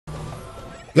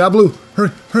Got blue.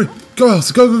 Hurry, hurry. Go,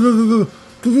 Elsa. Go, go, go, go, go.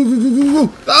 Go, go, go, go, go,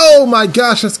 go. Oh my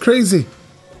gosh, that's crazy.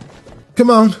 Come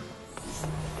on.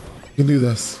 You can do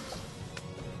this.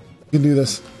 You can do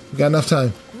this. We got enough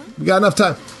time. We got enough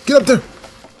time. Get up there.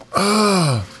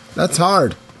 Oh, that's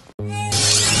hard.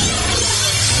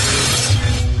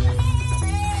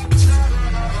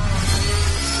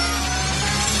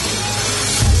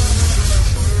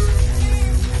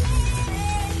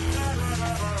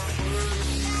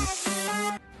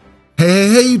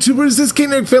 Hey YouTubers, this is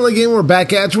CadenYurk Family Game. We're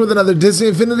back at you with another Disney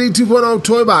Infinity 2.0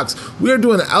 toy box. We are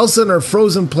doing Elsa and her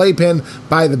Frozen Playpen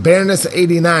by the Baroness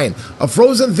 89. A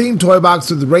Frozen themed toy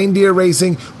box with reindeer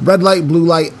racing, red light, blue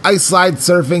light, ice slide,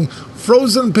 surfing,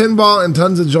 Frozen pinball, and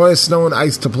tons of joyous snow and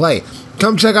ice to play.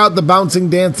 Come check out the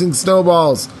bouncing, dancing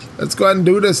snowballs. Let's go ahead and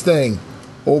do this thing.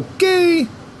 Okay,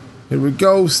 here we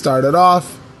go. Start it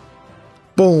off.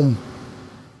 Boom.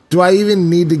 Do I even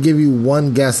need to give you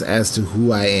one guess as to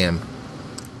who I am?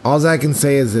 All I can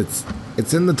say is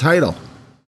it's in the title.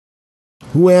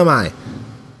 Who am I?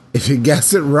 If you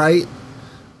guess it right,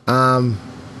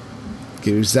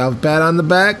 give yourself a pat on the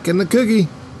back and the cookie.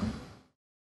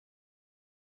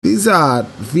 These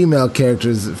female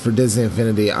characters for Disney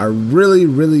Infinity are really,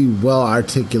 really well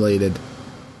articulated.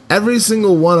 Every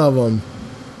single one of them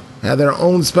have their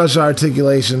own special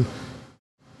articulation.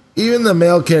 Even the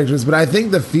male characters, but I think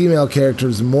the female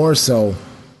characters more so.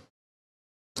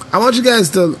 I want you guys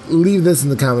to leave this in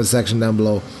the comment section down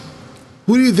below.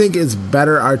 Who do you think is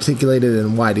better articulated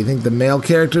and why? Do you think the male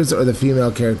characters or the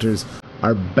female characters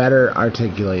are better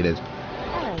articulated?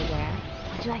 Hello there.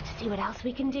 Would you like to see what else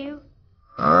we can do?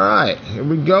 Alright, here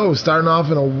we go. Starting off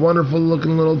in a wonderful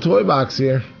looking little toy box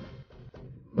here.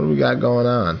 What do we got going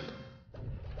on?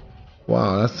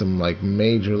 Wow, that's some like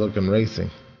major looking racing.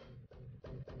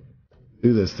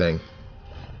 Do this thing.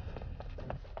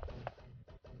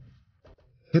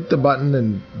 Hit the button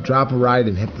and drop a ride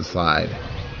and hit the slide.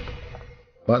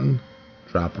 Button,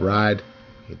 drop a ride,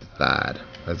 hit the slide.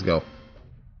 Let's go.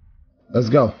 Let's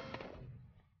go.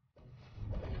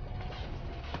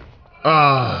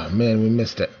 Ah, man, we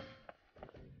missed it.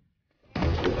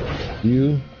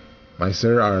 You, my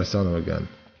sir, are a son of a gun.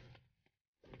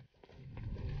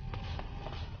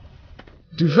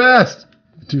 Too fast!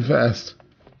 Too fast.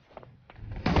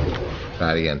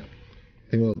 Try it again.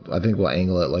 I think we'll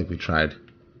angle it like we tried.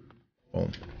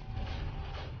 Boom.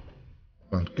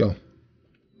 Come on, go.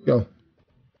 Go.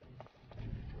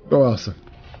 Go, Elsa.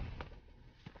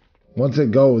 Once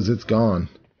it goes, it's gone.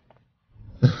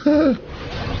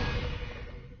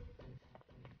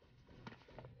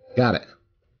 Got it.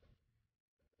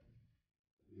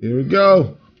 Here we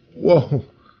go. Whoa.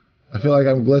 I feel like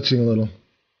I'm glitching a little.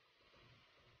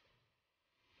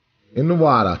 In the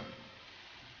water.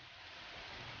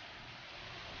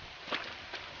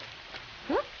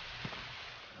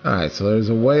 Alright, so there's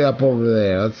a way up over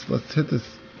there. Let's hit this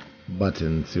button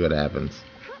and see what happens.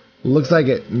 Looks like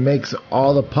it makes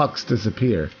all the pucks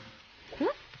disappear.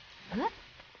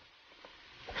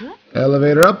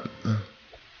 Elevator up. What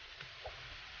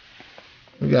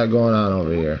we got going on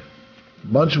over here?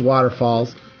 Bunch of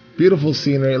waterfalls. Beautiful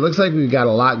scenery. It looks like we've got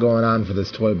a lot going on for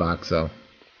this toy box, though.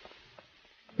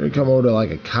 Here we come over to like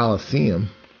a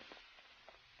coliseum.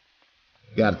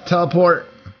 We got a teleport.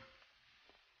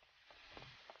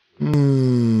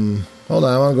 Hold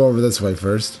on, I want to go over this way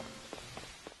first.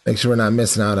 Make sure we're not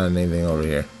missing out on anything over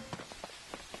here.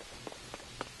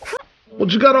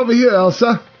 What you got over here,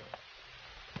 Elsa?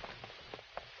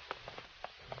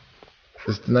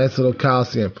 Just a nice little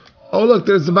coliseum. Oh, look,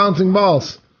 there's the bouncing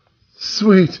balls.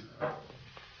 Sweet.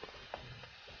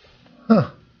 Huh.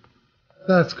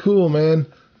 That's cool, man.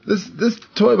 This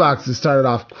toy box has started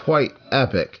off quite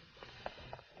epic.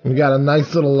 We got a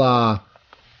nice little, what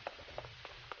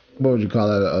would you call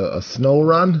that? A snow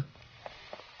run?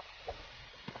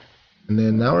 And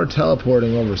then now we're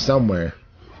teleporting over somewhere.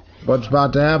 What's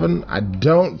about to happen? I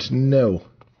don't know.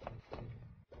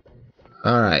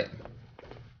 Alright.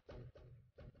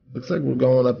 Looks like we're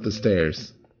going up the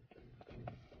stairs.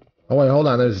 Oh wait, hold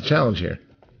on. There's a challenge here.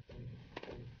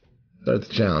 Start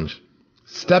the challenge.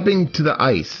 Stepping to the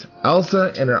ice.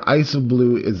 Elsa and her ice of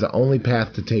blue is the only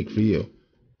path to take for you.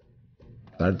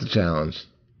 Start the challenge.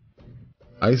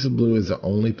 Ice of blue is the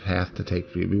only path to take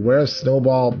for you. Beware of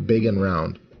snowball big and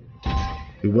round.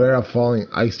 Beware of falling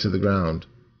ice to the ground.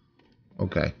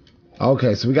 Okay.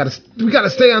 Okay, so we gotta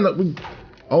stay on the...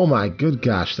 oh my good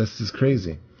gosh, this is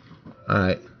crazy.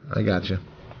 Alright, I got you.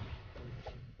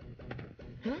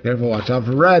 Careful, watch out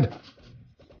for red.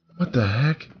 What the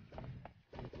heck?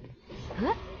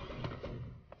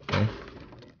 Okay.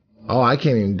 Oh, I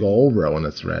can't even go over it when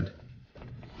it's red.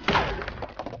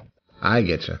 I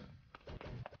get you.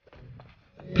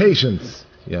 Patience,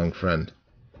 young friend.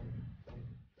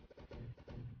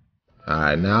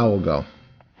 Alright, now we'll go.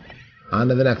 On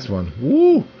to the next one.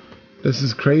 Woo! This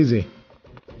is crazy.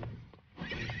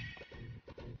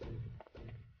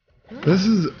 This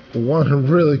is one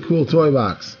really cool toy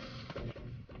box.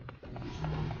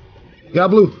 Got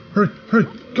blue. Hurry, hurry.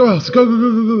 Go, Elsa. Go, go,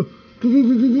 go, go, go. Go, go,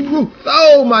 go, go, go, go.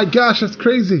 Oh my gosh, that's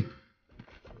crazy.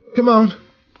 Come on.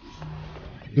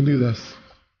 You can do this.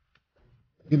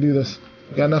 You can do this.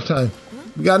 We got enough time.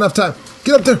 We got enough time.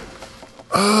 Get up there.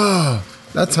 Oh,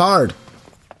 that's hard.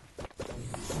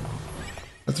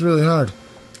 That's really hard.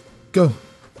 Go.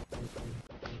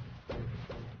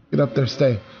 Get up there,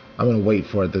 stay. I'm gonna wait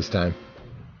for it this time.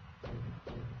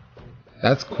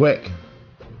 That's quick.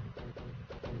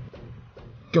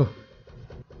 Go.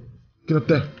 Get up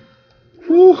there.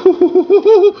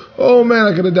 Woo-hoo-hoo-hoo-hoo. Oh man,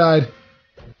 I could have died.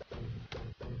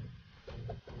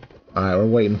 Alright, we're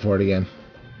waiting for it again.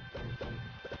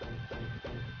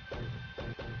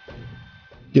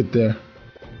 Get there.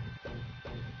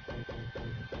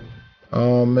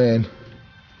 Oh man.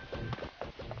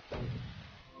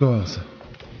 Go, Elsa.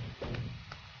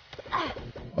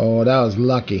 Oh, that was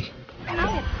lucky. I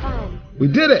had fun. We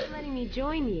did it! Thanks for letting me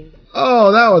join you.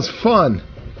 Oh, that was fun.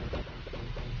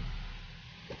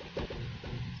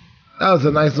 That was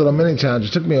a nice little mini challenge.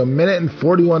 It took me 1 minute and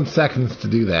 41 seconds to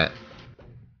do that.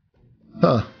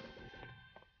 Huh.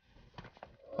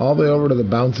 All the way over to the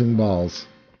bouncing balls.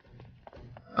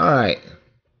 Alright.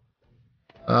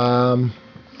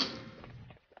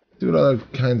 Doing other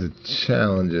kinds of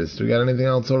challenges. Do we got anything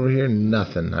else over here?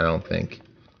 Nothing, I don't think.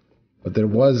 But there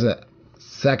was a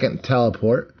second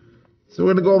teleport. So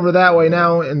we're going to go over that way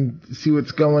now and see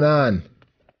what's going on.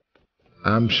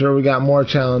 I'm sure we got more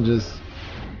challenges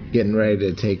getting ready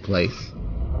to take place.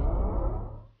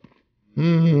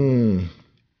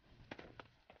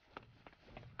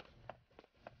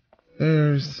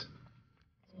 Let's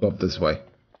go up this way.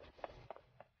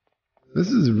 This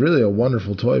is really a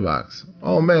wonderful toy box.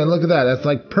 Oh man, look at that. That's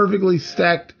like perfectly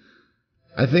stacked.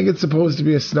 I think it's supposed to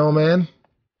be a snowman.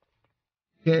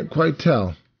 Can't quite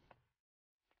tell.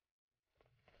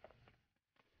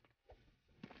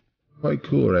 Quite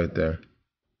cool right there.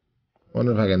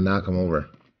 Wonder if I can knock him over.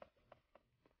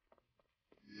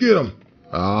 Get him!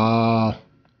 Oh,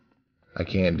 I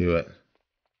can't do it.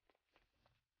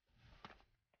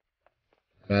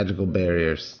 Magical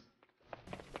barriers.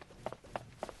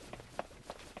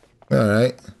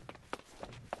 Alright.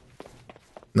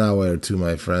 Now where to,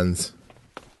 my friends?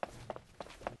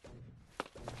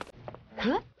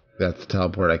 Huh? That's the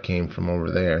teleport I came from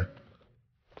over there.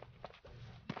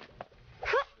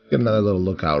 Get another little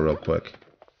lookout real quick.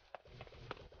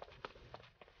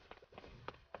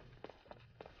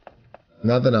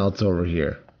 Nothing else over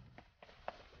here.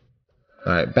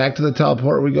 Alright, back to the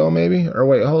teleport we go, maybe? Or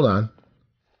wait, hold on.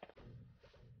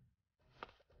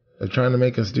 They're trying to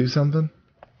make us do something?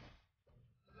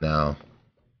 No.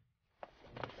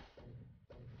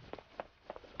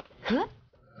 Huh?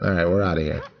 Alright, we're out of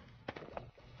here.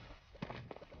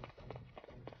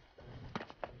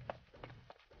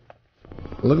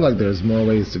 It looked like there's more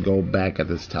ways to go back at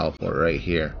this teleport right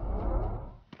here.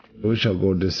 We shall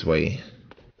go this way.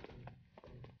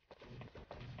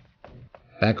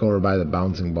 Back over by the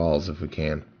bouncing balls if we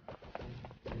can.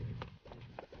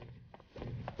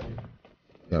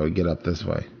 Yeah, we get up this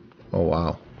way. Oh,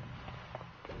 wow.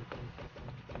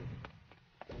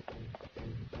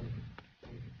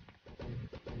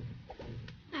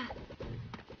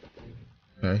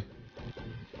 Okay.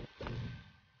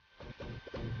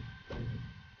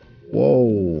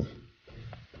 Whoa.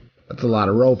 That's a lot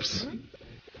of ropes.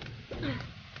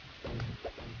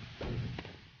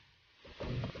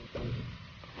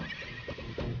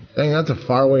 Dang, that's a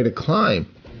far way to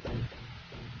climb.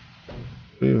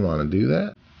 Do we even want to do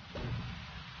that?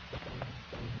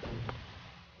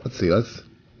 Let's see, let's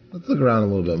look around a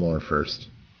little bit more first.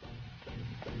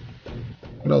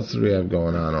 What else do we have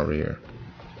going on over here?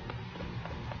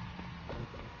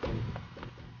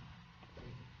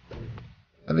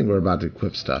 I think we're about to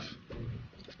equip stuff.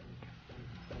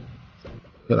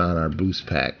 Put on our boost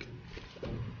pack.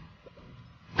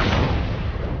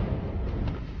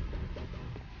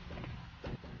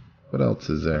 What else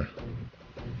is there?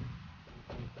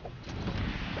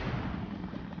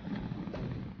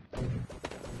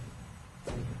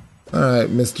 Alright,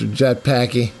 Mr.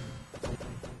 Jetpacky.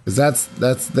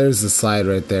 Because there's the slide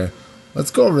right there.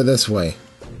 Let's go over this way.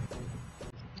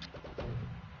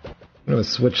 I'm going to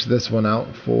switch this one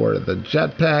out for the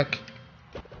jetpack.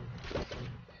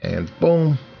 And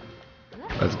boom.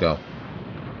 Let's go.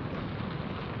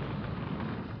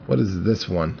 What is this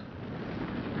one?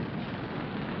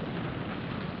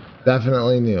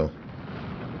 Definitely new.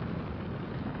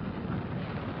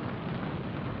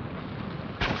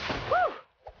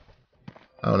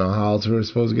 I don't know how else we were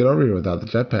supposed to get over here without the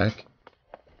jetpack.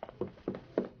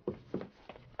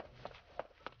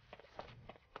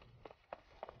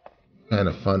 Kind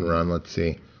of fun run. Let's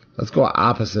see. Let's go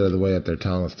opposite of the way that they're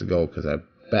telling us to go, because I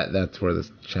bet that's where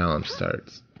this challenge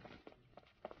starts.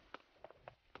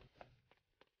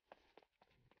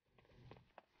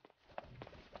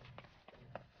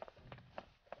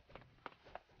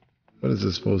 What is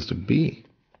this supposed to be?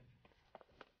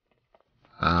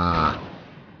 Ah,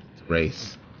 it's a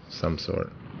race of some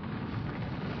sort.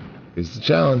 Here's the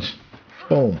challenge.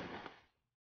 Boom.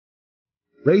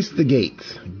 Race the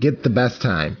gates. Get the best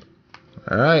time.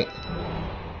 Alright.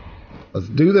 Let's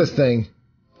do this thing.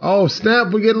 Oh,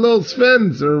 snap, we get little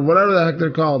spins, or whatever the heck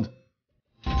they're called.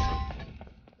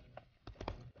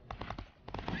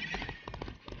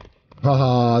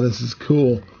 Ah, this is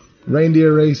cool.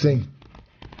 Reindeer racing.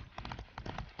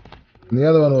 And the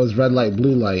other one was red light,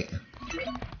 blue light.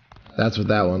 That's what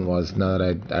that one was, now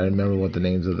that I remember what the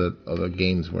names of the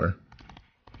games were.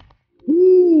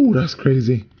 Ooh, that's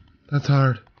crazy. That's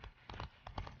hard.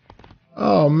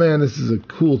 Oh man, this is a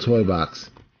cool toy box.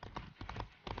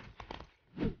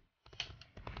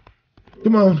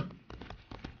 Come on.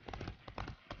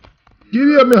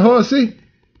 Giddy up, me horsey.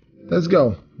 Let's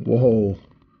go. Whoa.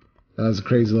 That was a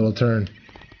crazy little turn.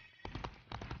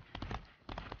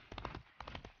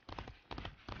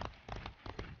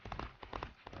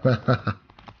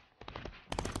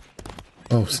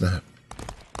 Oh, snap.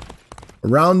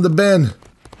 Around the bend.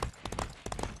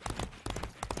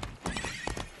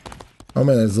 Oh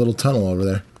man, there's a little tunnel over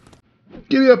there.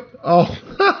 Giddy up! Oh,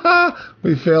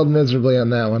 we failed miserably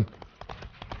on that one.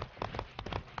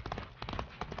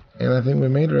 And I think we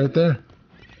made it right there.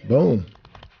 Boom.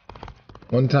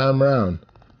 One time round.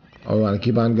 Oh, we want to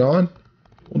keep on going?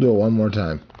 We'll do it one more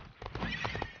time.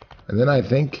 And then I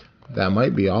think that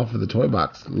might be all for the toy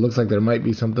box. It looks like there might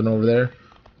be something over there.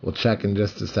 We'll check in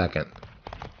just a second.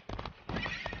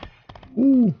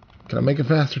 Ooh, can I make a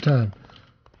faster time?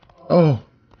 Oh,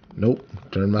 nope.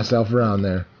 Turned myself around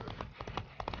there.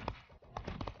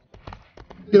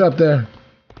 Get up there.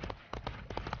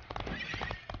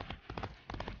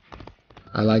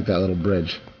 I like that little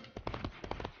bridge.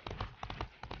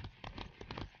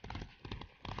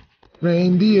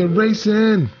 Reindeer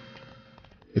racing!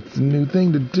 It's a new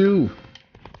thing to do.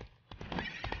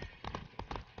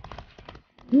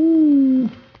 Woo!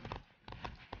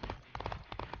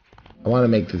 I want to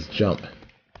make this jump.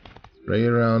 Right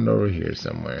around over here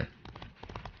somewhere.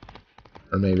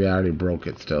 Or maybe I already broke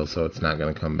it still, so it's not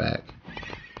going to come back.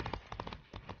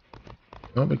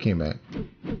 Oh, it came back.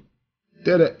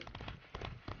 Did it!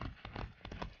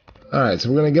 Alright, so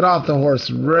we're going to get off the horse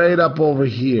right up over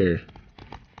here.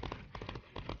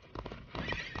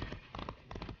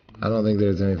 I don't think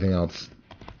there's anything else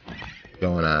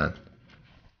going on.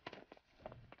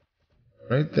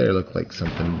 Right there looked like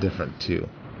something different too.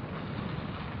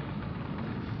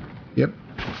 Yep.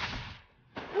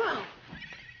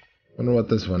 Wonder what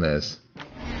this one is.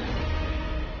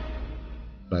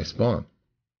 Did I spawn?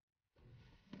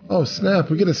 Oh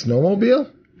snap, we get a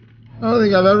snowmobile? I don't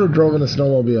think I've ever driven a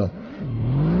snowmobile.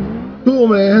 Cool,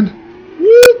 man.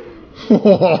 Woo!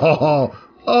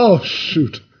 Oh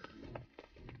shoot.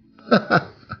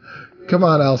 Come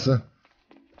on, Elsa.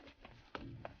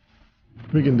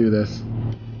 We can do this.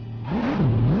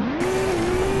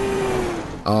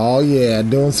 Oh yeah,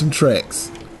 doing some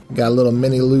tricks. Got a little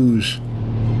mini luge.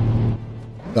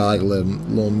 Got like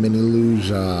little mini luge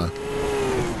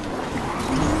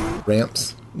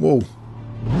ramps. Whoa.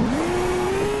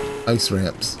 Ice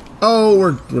ramps.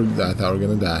 Oh, I thought we were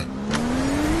gonna die.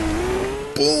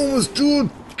 Boom, let's do a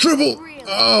triple.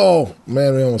 Oh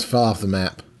man, we almost fell off the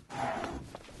map.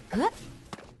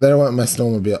 There went my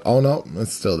snowmobile. Oh no,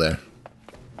 it's still there.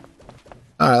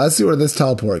 Alright, let's see where this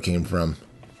teleport came from.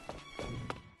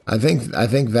 I think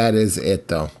that is it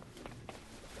though.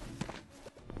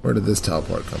 Where did this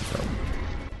teleport come from?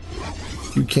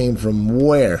 You came from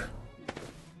where?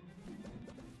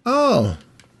 Oh,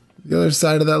 the other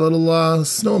side of that little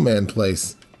snowman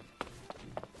place.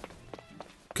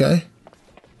 Okay.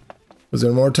 Was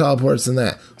there more teleports than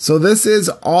that? So this is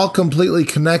all completely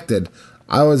connected.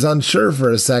 I was unsure for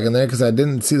a second there because I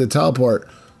didn't see the teleport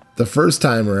the first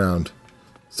time around.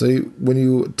 So when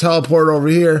you teleport over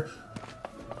here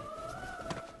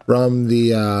from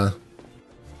the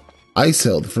ice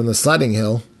hill, from the sledding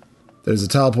hill, there's a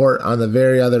teleport on the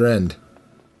very other end.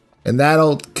 and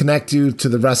that'll connect you to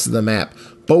the rest of the map.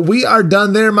 But we are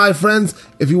done there, my friends.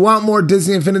 If you want more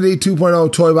Disney Infinity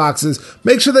 2.0 toy boxes,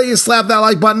 make sure that you slap that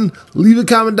like button, leave a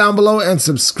comment down below, and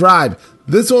subscribe.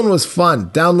 This one was fun.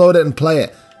 Download it and play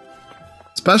it.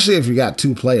 Especially if you got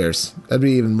 2 players. That'd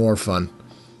be even more fun.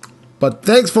 But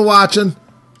thanks for watching.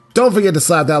 Don't forget to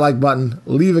slap that like button,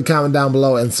 leave a comment down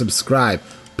below, and subscribe.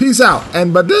 Peace out,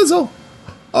 and Badizzle.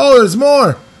 Oh, there's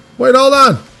more. Wait, hold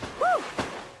on.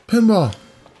 Pinball.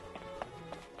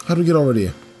 How do we get over to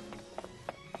you?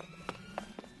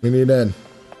 We need in.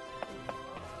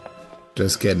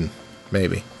 Just kidding.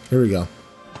 Maybe. Here we go.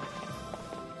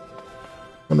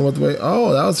 Wonder what the way.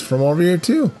 Oh, that was from over here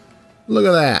too. Look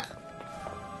at that.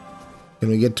 Can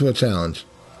we get to a challenge?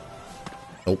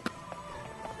 Nope.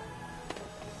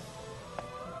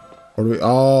 Or do we?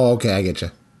 Oh, okay, I get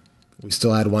you. We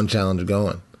still had one challenge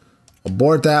going.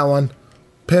 Abort that one.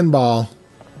 Pinball.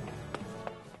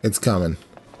 It's coming.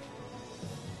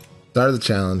 Start the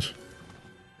challenge.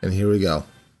 And here we go.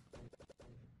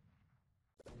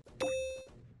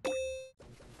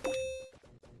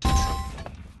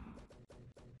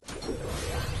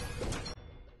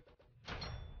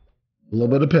 A little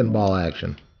bit of pinball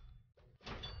action.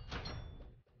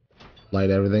 Light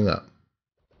everything up.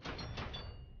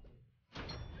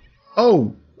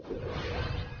 Oh!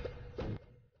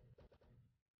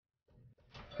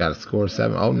 Got a score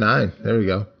 7. Oh, 9. There we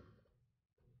go.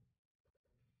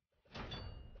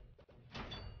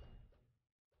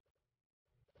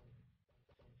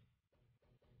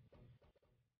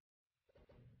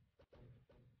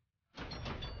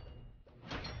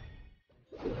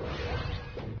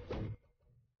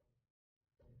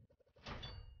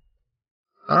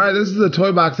 Alright, this is the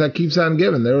toy box that keeps on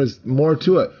giving. There was more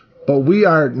to it. But we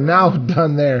are now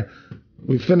done there.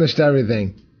 We finished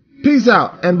everything. Peace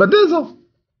out, and Badizzle!